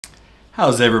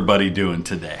How's everybody doing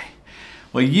today?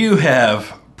 Well, you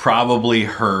have probably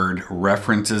heard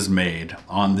references made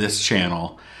on this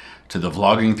channel to the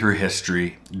Vlogging Through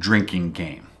History drinking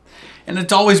game. And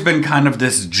it's always been kind of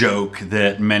this joke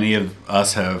that many of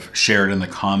us have shared in the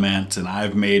comments, and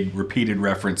I've made repeated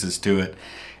references to it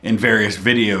in various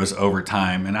videos over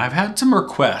time. And I've had some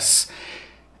requests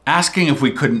asking if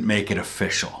we couldn't make it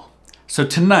official. So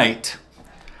tonight,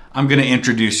 I'm going to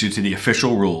introduce you to the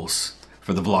official rules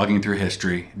for the Vlogging Through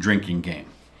History drinking game.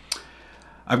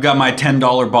 I've got my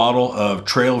 $10 bottle of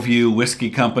Trailview Whiskey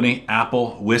Company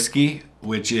Apple Whiskey,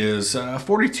 which is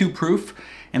 42 proof,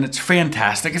 and it's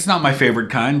fantastic. It's not my favorite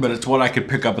kind, but it's what I could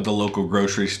pick up at the local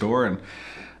grocery store, and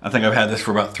I think I've had this for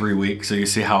about 3 weeks, so you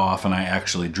see how often I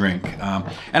actually drink.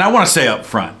 And I want to say up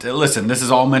front, listen, this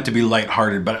is all meant to be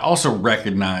lighthearted, but I also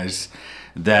recognize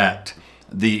that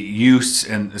the use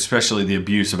and especially the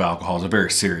abuse of alcohol is a very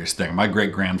serious thing. My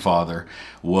great-grandfather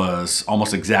was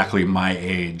almost exactly my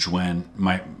age when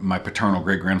my paternal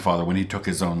great-grandfather, when he took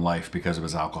his own life because of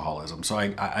his alcoholism. So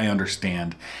I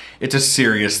understand it's a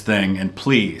serious thing, and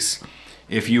please,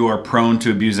 if you are prone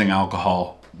to abusing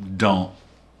alcohol, don't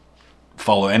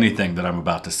follow anything that I'm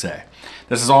about to say.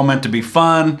 This is all meant to be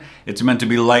fun. It's meant to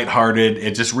be lighthearted.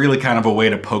 It's just really kind of a way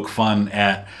to poke fun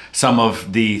at some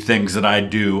of the things that I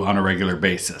do on a regular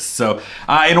basis. So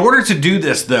in order to do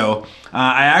this though,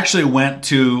 I actually went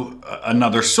to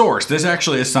another source. This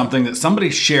actually is something that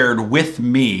somebody shared with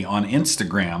me on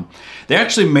Instagram. They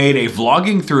actually made a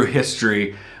Vlogging Through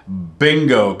History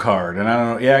bingo card, and I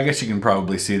don't know, yeah, I guess you can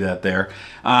probably see that there.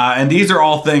 And these are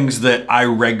all things that I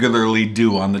regularly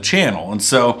do on the channel. And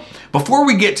so before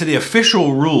we get to the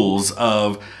official rules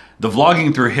of the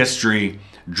Vlogging Through History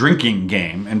drinking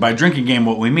game, and by drinking game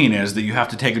what we mean is that you have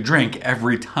to take a drink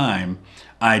every time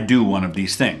I do one of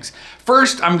these things.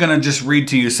 First, I'm gonna just read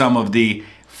to you some of the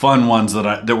fun ones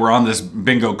that were on this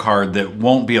bingo card that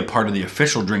won't be a part of the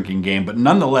official drinking game, but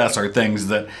nonetheless are things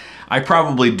that I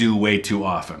probably do way too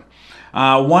often.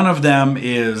 One of them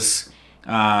is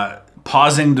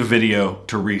pausing the video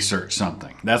to research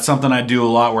something. That's something I do a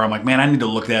lot where I'm like, man, I need to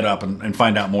look that up and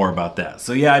find out more about that.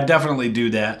 So yeah, I definitely do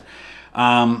that.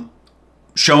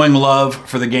 Showing love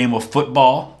for the game of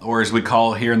football, or as we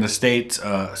call here in the States,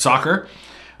 soccer.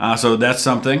 So that's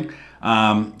something.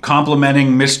 Complimenting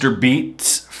Mr.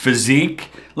 Beat's physique.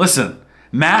 Listen,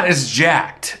 Matt is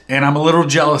jacked, and I'm a little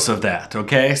jealous of that,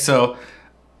 okay? So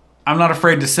I'm not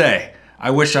afraid to say, I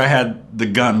wish I had the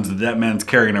guns that that man's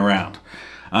carrying around.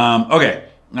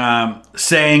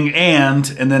 Saying and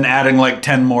then adding like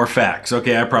 10 more facts.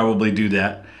 Okay, I probably do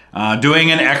that. Doing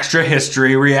an extra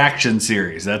history reaction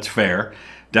series. That's fair.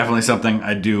 Definitely something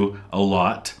I do a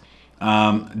lot.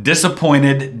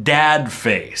 Disappointed dad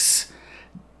face.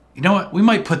 You know what? We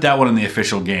might put that one in the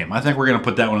official game. I think we're going to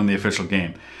put that one in the official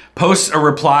game. Post a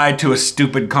reply to a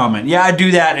stupid comment. Yeah, I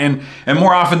do that, and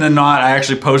more often than not, I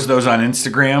actually post those on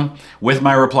Instagram with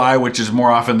my reply, which is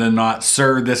more often than not,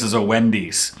 sir, this is a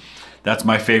Wendy's. That's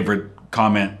my favorite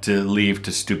comment to leave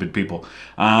to stupid people.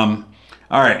 All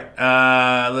right,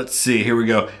 let's see, here we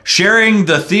go. Sharing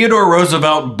the Theodore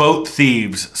Roosevelt boat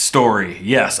thieves story.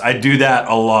 Yes, I do that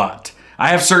a lot. I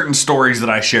have certain stories that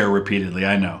I share repeatedly,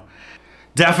 I know.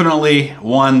 Definitely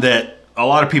one that a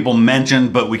lot of people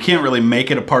mentioned, but we can't really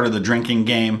make it a part of the drinking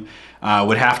game,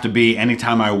 would have to be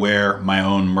anytime I wear my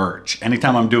own merch.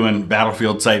 Anytime I'm doing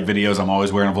Battlefield site videos, I'm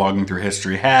always wearing a Vlogging Through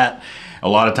History hat. A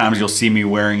lot of times you'll see me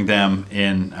wearing them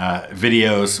in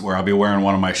videos where I'll be wearing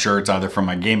one of my shirts, either from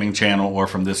my gaming channel or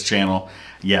from this channel.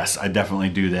 Yes, I definitely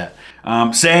do that.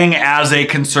 Saying as a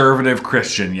conservative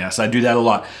Christian, yes, I do that a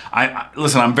lot.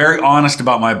 Listen, I'm very honest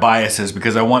about my biases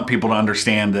because I want people to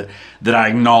understand that I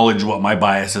acknowledge what my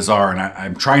biases are, and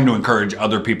I'm trying to encourage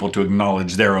other people to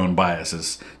acknowledge their own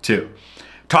biases too.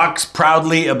 Talks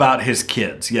proudly about his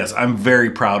kids. Yes, I'm very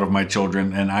proud of my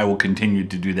children, and I will continue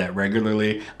to do that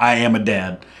regularly. I am a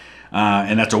dad,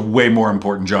 and that's a way more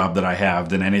important job that I have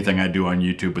than anything I do on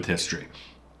YouTube with history.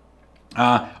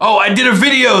 Oh, I did a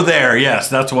video there. Yes,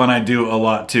 that's one I do a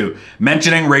lot too.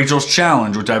 Mentioning Rachel's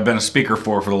Challenge, which I've been a speaker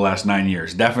for the last 9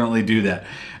 years. Definitely do that.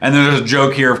 And then there's a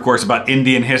joke here, of course, about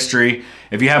Indian history.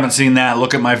 If you haven't seen that,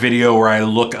 look at my video where I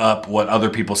look up what other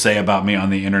people say about me on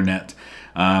the internet.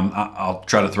 I'll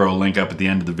try to throw a link up at the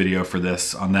end of the video for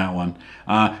this on that one.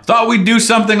 Thought we'd do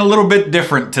something a little bit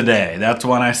different today. That's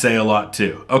one I say a lot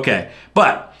too. Okay,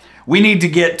 but we need to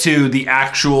get to the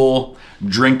actual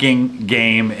drinking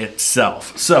game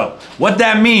itself. So what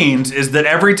that means is that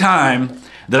every time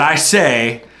that I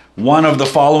say one of the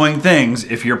following things,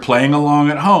 if you're playing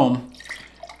along at home,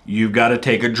 you've got to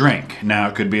take a drink. Now,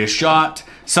 it could be a shot,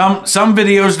 Some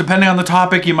videos, depending on the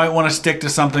topic, you might want to stick to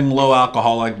something low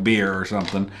alcohol like beer or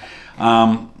something.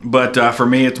 But for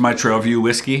me, it's my Trailview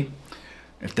whiskey.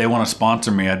 If they want to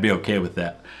sponsor me, I'd be okay with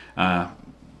that.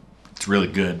 It's really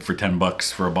good for 10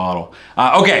 bucks for a bottle.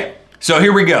 Okay, so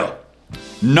here we go.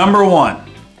 Number one,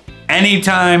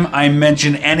 anytime I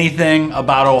mention anything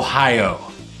about Ohio,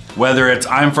 whether it's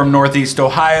I'm from Northeast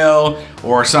Ohio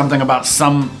or something about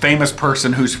some famous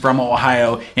person who's from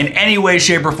Ohio, in any way,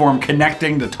 shape, or form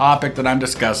connecting the topic that I'm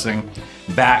discussing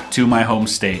back to my home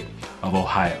state of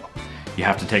Ohio, you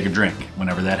have to take a drink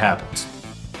whenever that happens.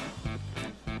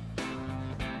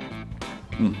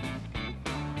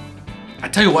 I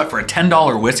tell you what, for a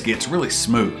 $10 whiskey, it's really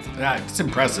smooth. It's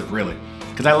impressive, really,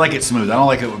 because I like it smooth. I don't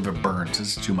like it if it burns.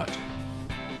 This is too much.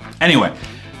 Anyway,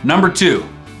 number two,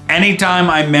 anytime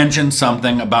I mention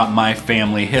something about my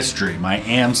family history, my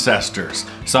ancestors,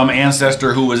 some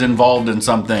ancestor who was involved in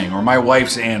something, or my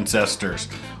wife's ancestors,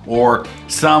 or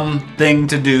something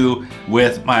to do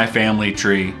with my family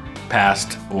tree,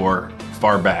 past or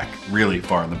far back, really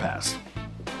far in the past.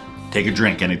 Take a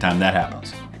drink anytime that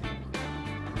happens.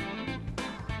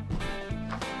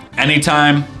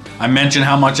 Anytime I mention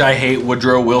how much I hate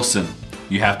Woodrow Wilson,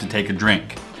 you have to take a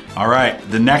drink. All right,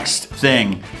 the next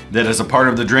thing that is a part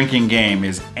of the drinking game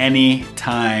is any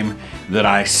time that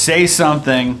I say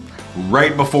something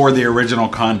right before the original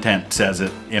content says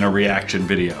it in a reaction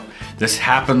video. This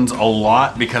happens a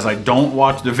lot because I don't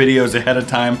watch the videos ahead of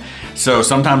time. So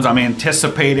sometimes I'm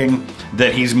anticipating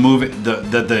that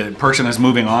the person is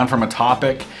moving on from a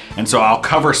topic. And so I'll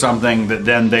cover something that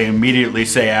then they immediately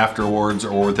say afterwards,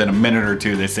 or within a minute or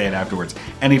two, they say it afterwards.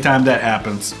 Anytime that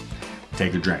happens,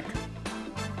 take a drink.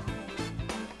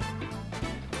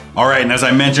 All right, and as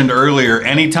I mentioned earlier,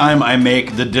 anytime I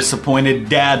make the disappointed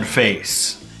dad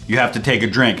face, you have to take a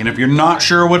drink. And if you're not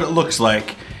sure what it looks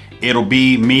like, it'll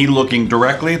be me looking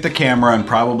directly at the camera and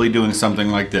probably doing something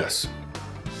like this.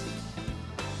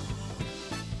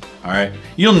 All right,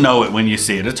 you'll know it when you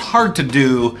see it. It's hard to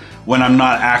do when I'm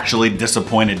not actually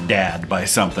disappointed dad by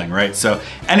something, right? So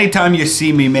anytime you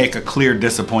see me make a clear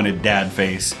disappointed dad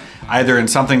face, either in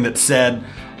something that's said,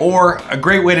 or a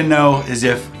great way to know is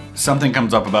if something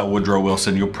comes up about Woodrow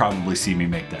Wilson, you'll probably see me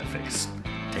make that face.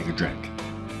 Take a drink.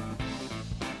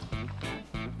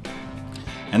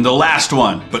 And the last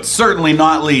one, but certainly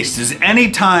not least, is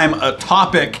anytime a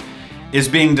topic is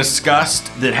being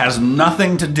discussed that has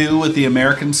nothing to do with the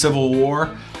American Civil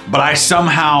War, but I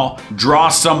somehow draw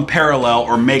some parallel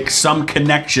or make some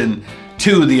connection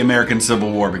to the American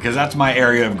Civil War, because that's my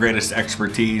area of greatest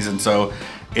expertise. And so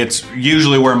it's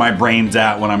usually where my brain's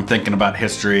at when I'm thinking about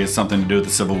history, is something to do with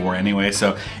the Civil War anyway.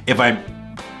 So if I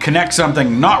connect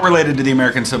something not related to the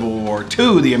American Civil War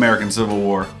to the American Civil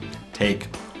War, take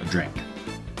a drink.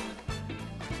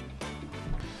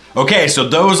 Okay, so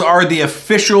those are the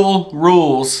official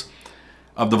rules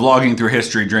of the Vlogging Through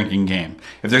History drinking game.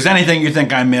 If there's anything you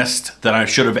think I missed that I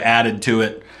should have added to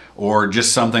it, or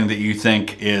just something that you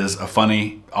think is a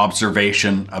funny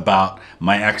observation about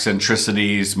my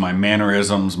eccentricities, my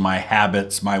mannerisms, my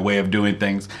habits, my way of doing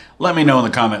things, let me know in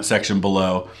the comment section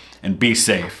below, and be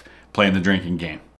safe playing the drinking game.